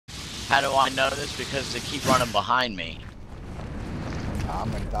How do I know this? Because they keep running behind me. I'm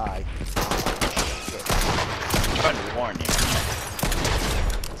gonna die. I'm trying to warn you.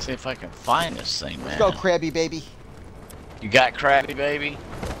 See if I can find this thing, man. Let's go, Krabby baby. You got Krabby baby?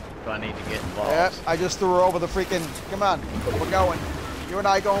 Do I need to get involved? Yep, I just threw her over the freaking... Come on, we're going. You and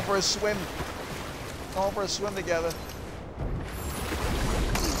I going for a swim. Going for a swim together.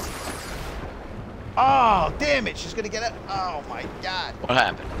 Oh, damn it. She's going to get it. Oh, my God. What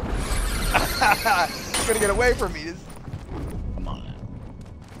happened? She's going to get away from me. Come on.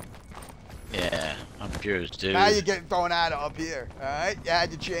 Yeah, I'm yours, dude. Now you're getting thrown out of up here. All right? You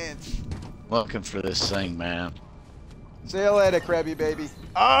had your chance. Looking for this thing, man. See you later, Krabby baby.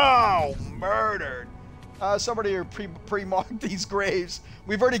 Oh, murdered. Somebody here pre-marked these graves.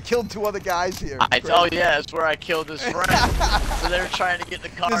 We've already killed 2 other guys here. Oh, yeah, that's where I killed his friend. So they're trying to get the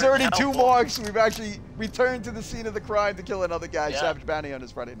car. There's already 2 marks. We've actually returned to the scene of the crime to kill another guy. Yeah. Savage Bounty on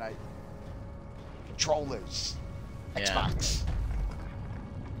this Friday night. Controllers. Xbox.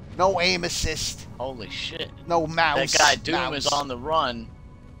 No aim assist. Holy shit. No mouse. That guy Doom is on the run.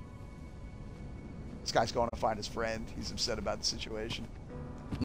 This guy's going to find his friend. He's upset about the situation.